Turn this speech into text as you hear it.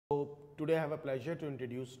Today I have a pleasure to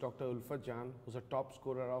introduce Dr. Ulfat Jan, who's a top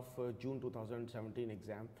scorer of June 2017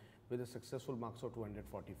 exam with a successful marks of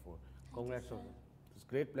 244. Congrats, sir. It's a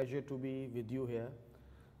great pleasure to be with you here.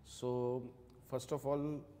 So, first of all,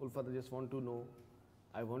 Ulfat,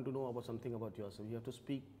 I want to know about something about yourself. You have to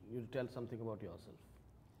speak, you tell something about yourself.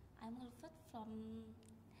 I'm Ulfat from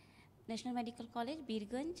National Medical College,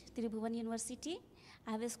 Birganj, Tribhuvan University.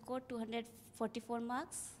 I have scored 244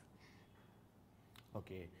 marks.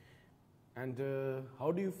 Okay. And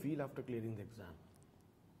how do you feel after clearing the exam?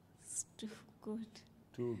 It's too good.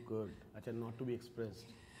 Too good. Achha, not to be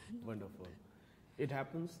expressed. Wonderful. It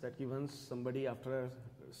happens that once somebody after a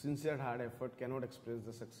sincere hard effort cannot express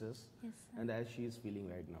the success, Yes, sir. and as she is feeling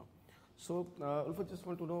right now. So, Ulfa, just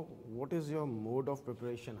want to know, what is your mode of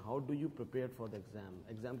preparation? How do you prepare for the exam?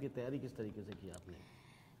 Exam की तैयारी किस तरीके से की आपने?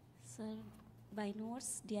 Sir, by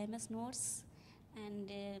notes, DIAMS notes, and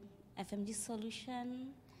FMG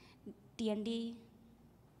solution, TND,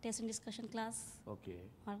 test and discussion class. Okay.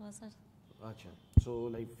 What was sir? Acha. So,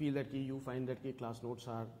 like, feel that you find that class notes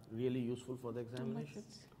are really useful for the examination?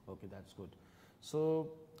 Okay, that's good.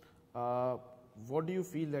 So, what do you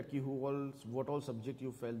feel that what all subject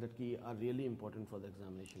you felt that are really important for the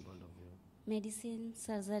examination point of view? Medicine,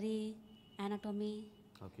 surgery, anatomy,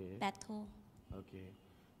 Okay. patho. Okay.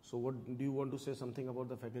 So, what do you want to say something about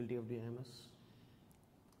the faculty of DIMS?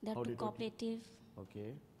 They're How too did it- cooperative.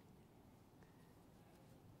 Okay.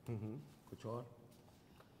 कुछ और?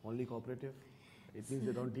 Only cooperative? It means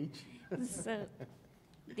they don't teach? Sir,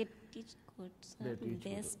 they teach good, sir. They teach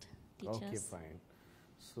good. Best teachers. Okay, fine.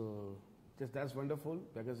 So, that's wonderful,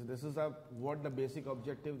 because this is what the basic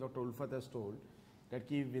objective Dr. Ulfat has told,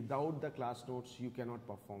 that without the class notes you cannot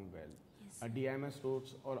perform well. Yes, A sir. DIMS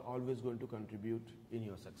notes are always going to contribute in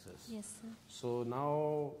your success. Yes, sir. So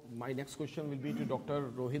now my next question will be to Dr.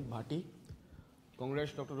 Rohit Bhati.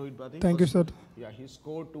 Congrats, Dr. Rohit Bhati. Thank you, sir. Yeah, he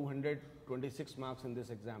scored 226 marks in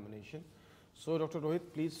this examination. So, Dr. Rohit,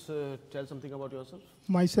 please tell something about yourself.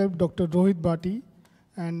 Myself, Dr. Rohit Bhati,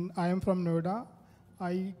 and I am from Noida.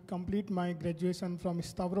 I complete my graduation from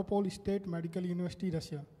Stavropol State Medical University,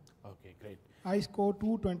 Russia. Okay, great. I scored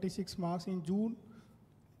 226 marks in June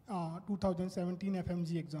 2017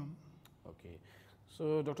 FMG exam. Okay.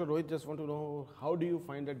 So, Dr. Rohit, just want to know, how do you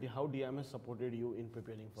find that how DIMS supported you in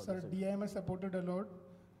preparing for Sir, this exam? DIMS supported a lot.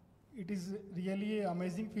 It is really an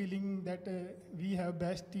amazing feeling that we have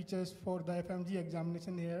best teachers for the FMG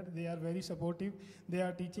examination here. They are very supportive. They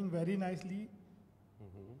are teaching very nicely.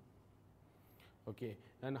 Okay.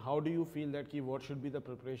 And how do you feel that what should be the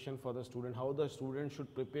preparation for the student? How the student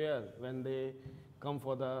should prepare when they come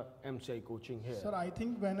for the MCI coaching here? Sir, I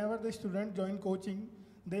think whenever the student join coaching,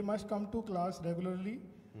 they must come to class regularly,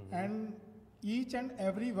 and each and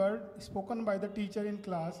every word spoken by the teacher in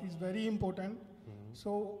class is very important.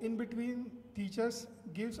 So in between, teachers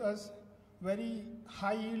gives us very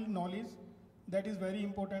high yield knowledge that is very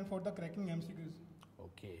important for the cracking MCQs.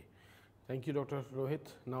 Okay. Thank you, Dr.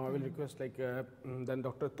 Rohit. Now I will request then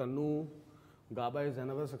Dr. Tanu Gaba is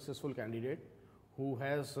another successful candidate who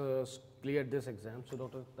has cleared this exam. So,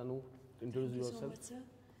 Dr. Tanu, introduce Thank you so yourself. much, sir.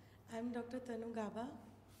 I am Dr. Tanu Gaba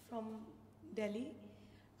from Delhi.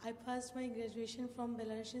 I passed my graduation from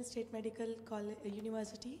Belarusian State Medical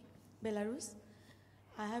University, Belarus.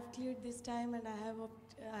 I have cleared this time and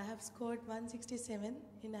I have scored 167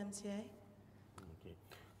 in MCI. Okay.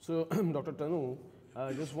 So, Dr. Tanu,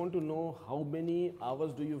 I just want to know how many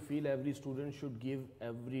hours do you feel every student should give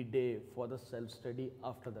every day for the self-study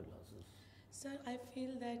after the classes? Sir, I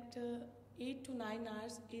feel that 8 to 9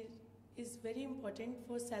 hours is very important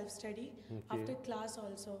for self-study after class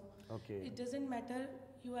also. Okay. It doesn't matter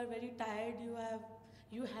you are very tired,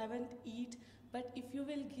 you haven't eat, but if you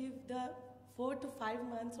will give the 4 to 5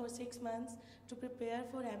 months or 6 months to prepare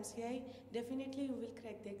for MCI, definitely you will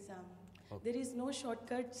crack the exam. Okay. There is no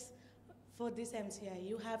shortcuts for this MCI.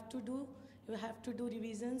 You have to do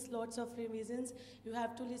revisions, lots of revisions. You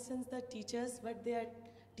have to listen to the teachers, what they are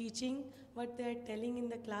teaching, what they are telling in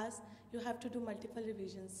the class. You have to do multiple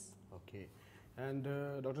revisions. Okay. And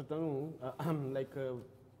Dr. Tanu,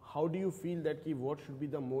 how do you feel that what should be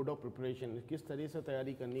the mode of preparation? किस तरह से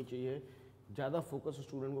तैयारी करनी चाहिए? ज़्यादा focus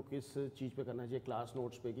student को किस चीज़ पे करना चाहिए, क्लास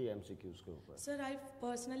नोट्स पे कि MCQs के ऊपर? Sir, I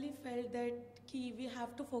personally felt that we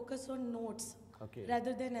have to focus on notes Okay.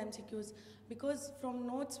 rather than MCQs, because from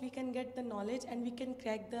notes we can get the knowledge and we can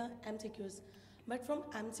crack the MCQs. But from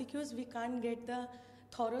MCQs we can't get the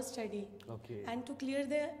thorough study. Okay. And to clear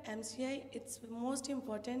the MCI, it's most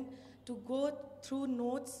important to go through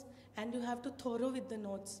notes, and you have to thorough with the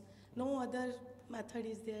notes. No other method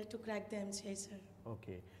is there to crack the MCI, sir.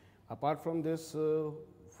 Okay. Apart from this,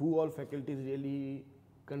 who all faculties really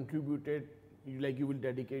contributed, like you will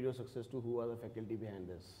dedicate your success to? Who are the faculty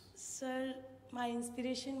behind this? Sir, my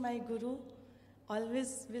inspiration, my guru,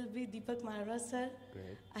 always will be Deepak Marwa sir.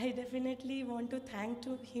 Great. I definitely want to thank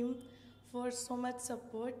to him for so much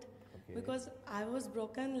support. Okay. Because I was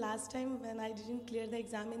broken last time when I didn't clear the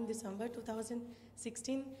exam in December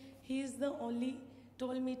 2016. He is the only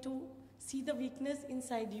told me to see the weakness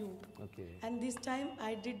inside you. Okay. And this time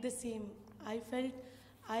I did the same. I felt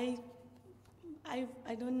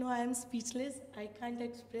I don't know, I am speechless. I can't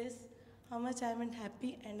express how much I am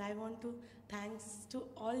happy, and I want to thanks to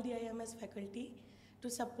all the DIAMS faculty to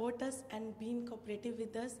support us and being cooperative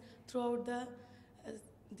with us throughout the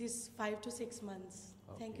these 5 to 6 months.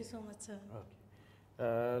 Okay. Thank you so much, sir.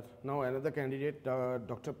 Okay. Now another candidate,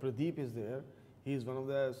 Dr. Pradeep is there. He is one of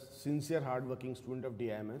the sincere, hard-working student of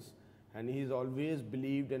DIAMS, and he has always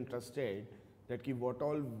believed and trusted that what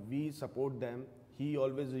all we support them, he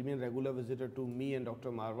always remain regular visitor to me and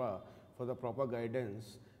Dr. Marwa for the proper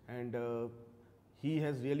guidance, and he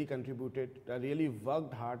has really contributed, really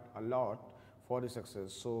worked hard a lot for his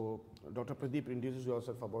success. So, Dr. Pradeep, introduce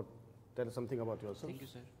yourself tell us something about yourself. Thank you,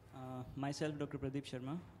 sir. Myself, Dr. Pradeep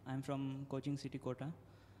Sharma. I'm from Coaching City, Kota,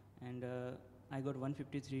 and I got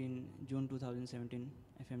 153 in June 2017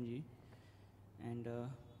 FMG. And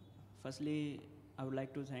firstly, I would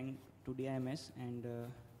like to thank to DIMS and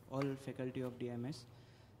all faculty of DIMS,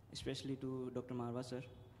 especially to Dr. Marwa sir.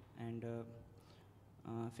 And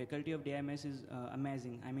faculty of DIMS is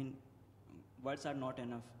amazing. I mean, words are not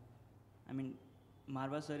enough. I mean,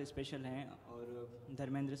 Marwa sir special हैं और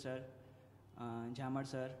Dharmendra sir, Jhamar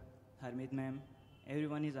sir, Harmeet ma'am,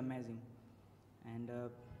 everyone is amazing. And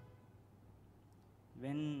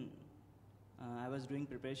when I was doing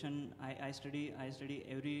preparation, I study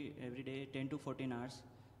every day 10 to 14 hours,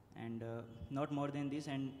 and not more than this,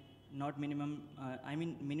 and not minimum. I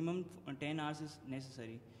mean minimum 10 hours is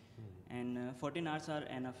necessary, and 14 hours are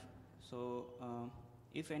enough. So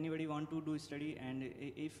if anybody want to do study, and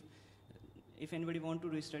if anybody want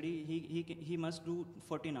to do study, he must do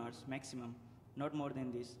 14 hours maximum, not more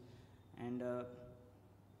than this. And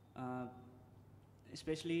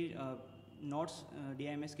especially notes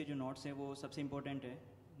DIMS के जो notes हैं वो सबसे important है.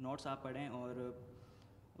 Notes आप पढ़ें, और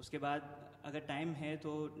उसके बाद अगर टाइम है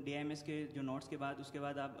तो DIMS के जो नोट्स के बाद उसके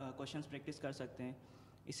बाद आप क्वेश्चंस प्रैक्टिस कर सकते हैं.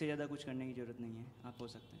 इससे ज़्यादा कुछ करने की ज़रूरत नहीं है, आप हो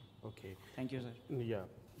सकते हैं. Okay. Thank you, sir. Yeah.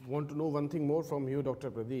 Want to know one thing more from you, Dr.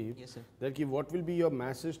 Pradeep? Yes, sir. That कि what will be your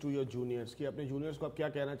message to your juniors? कि अपने juniors को आप क्या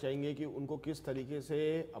कहना चाहेंगे कि उनको किस तरीके से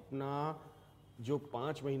अपना जो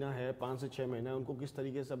 5 महीना है, 5 से 6 महीना, उनको किस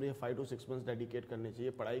तरीके से अपने 5 to 6 months डेडिकेट करने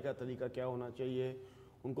चाहिए, पढ़ाई का तरीका क्या होना चाहिए,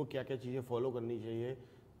 उनको क्या क्या चीज़ें फॉलो करनी चाहिए.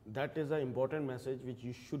 That is a important message which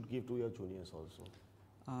you should give to your juniors also.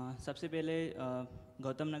 सबसे पहले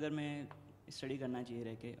गौतम नगर में स्टडी करना चाहिए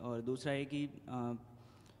रह के, और दूसरा है कि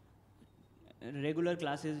रेगुलर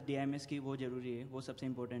क्लासेस DIMS की वो ज़रूरी है, वो सबसे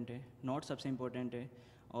इम्पोर्टेंट है. नोट सबसे इम्पोर्टेंट है,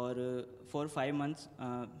 और 4-5 months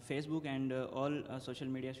Facebook and all social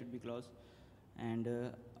media should be close. And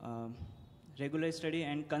regular study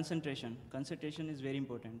and concentration is very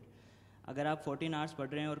important. अगर आप 14 hours पढ़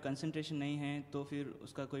रहे हैं और concentration नहीं है तो फिर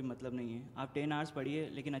उसका कोई मतलब नहीं है. आप 10 hours पढ़िए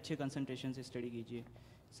लेकिन अच्छे concentration से study कीजिए.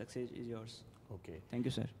 Success is yours. Okay. Thank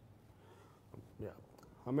you, sir. Yeah.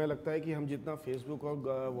 हमें लगता है कि हम जितना फेसबुक और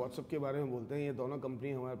व्हाट्सएप के बारे में बोलते हैं, ये दोनों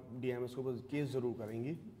कंपनी हमारे DIMS को केस ज़रूर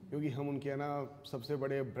करेंगी, क्योंकि हम उनके ना सबसे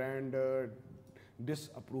बड़े ब्रांड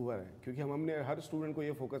डिसअप्रूवर है. क्योंकि हमने हर स्टूडेंट को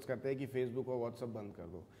ये फोकस करते हैं कि फेसबुक और व्हाट्सएप बंद कर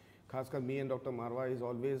दो. खासकर me and doctor Marwa is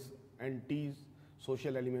always anti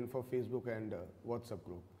social element for Facebook and WhatsApp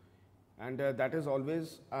group, and that is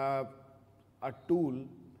always a tool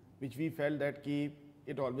which we fail that कि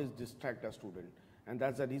it always distract a student, and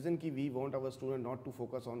that's the reason ki we want our student not to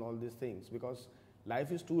focus on all these things, because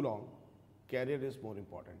life is too long, career is more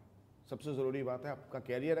important. सबसे ज़रूरी बात है, आपका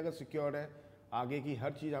career अगर secured है, आगे की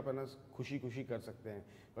हर चीज़ आप ना खुशी खुशी कर सकते हैं,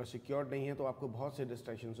 पर सिक्योर्ड नहीं है तो आपको बहुत से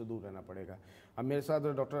डिस्ट्रैक्शन से दूर रहना पड़ेगा. अब मेरे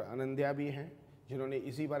साथ डॉक्टर अनंदिया भी हैं जिन्होंने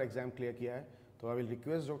इसी बार एग्ज़ाम क्लियर किया है, तो I will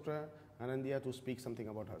request doctor अनंदिया to speak something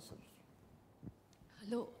about herself.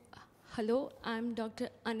 Hello, I'm Dr.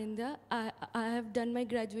 Anindya. I have done my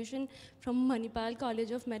graduation from Manipal College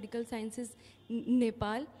of Medical Sciences,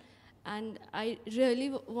 Nepal. And I really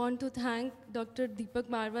want to thank Dr. Deepak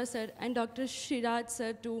Marwa sir and Dr. Shiraj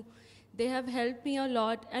sir too. They have helped me a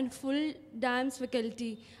lot, and full DIAMS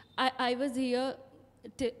faculty. I was here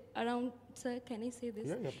around, sir, can I say this?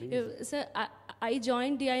 Yeah, please. Sir, I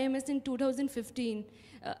joined DIMS in 2015.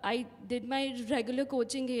 I did my regular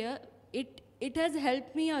coaching here. It has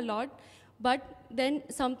helped me a lot, but then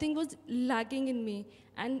something was lacking in me.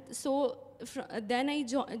 And so then I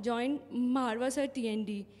joined Marwa sir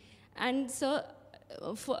TND. And sir,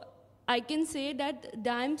 I can say that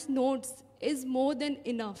DIAMS notes is more than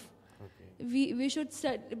enough. Okay. We should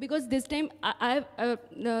start, because this time I have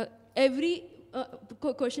every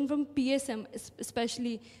question from PSM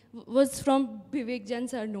especially was from Vivek Jain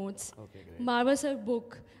sir notes. Okay, great. Marva sir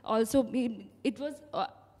book also, it was,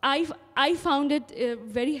 I found it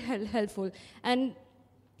very helpful, and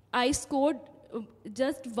I scored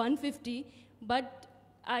just 150, but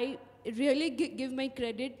I really give my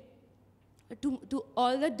credit to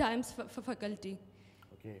all the DIAMS faculty.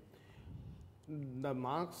 Okay. The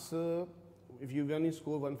marks, if you only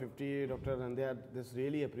score 150, Dr. Nandya, that's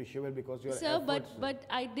really appreciable because your Sir, efforts. but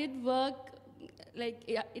I did work, like,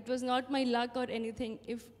 yeah, it was not my luck or anything.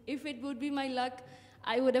 If it would be my luck,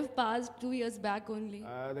 I would have passed 2 years back only.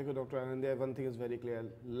 Dr. Anandya, one thing is very clear.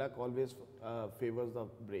 Luck always favors the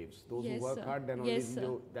braves. Those Yes, who work sir. hard, then Yes, only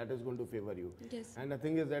sir. that is going to favor you. Yes. And the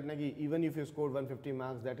thing is that even if you scored 150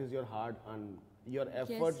 marks, that is your hard earned, your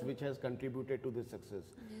efforts sir. which has contributed to this success.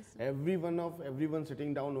 Yes, sir. Everyone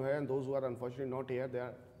sitting down here and those who are unfortunately not here, there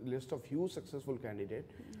are a list of huge successful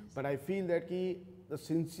candidates. But I feel that the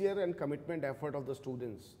sincere and commitment effort of the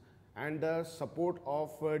students and the support of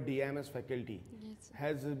DIMS faculty Yes, sir.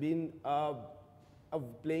 has been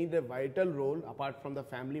playing a vital role apart from the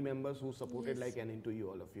family members who supported Yes. like an into you,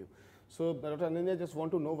 all of you. So, Dr. Ananya, just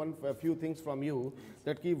want to know a few things from you.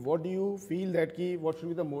 That what do you feel that what should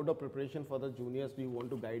be the mode of preparation for the juniors? Do you want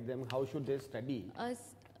to guide them? How should they study?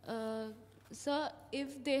 Sir,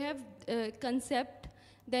 if they have concept,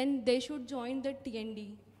 then they should join the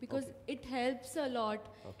TND, because it helps a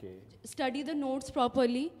lot. Okay. Study the notes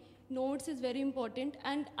properly. Notes is very important,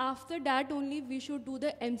 and after that only we should do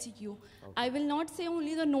the MCQ. I will not say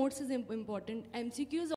only the notes is important. MCQ is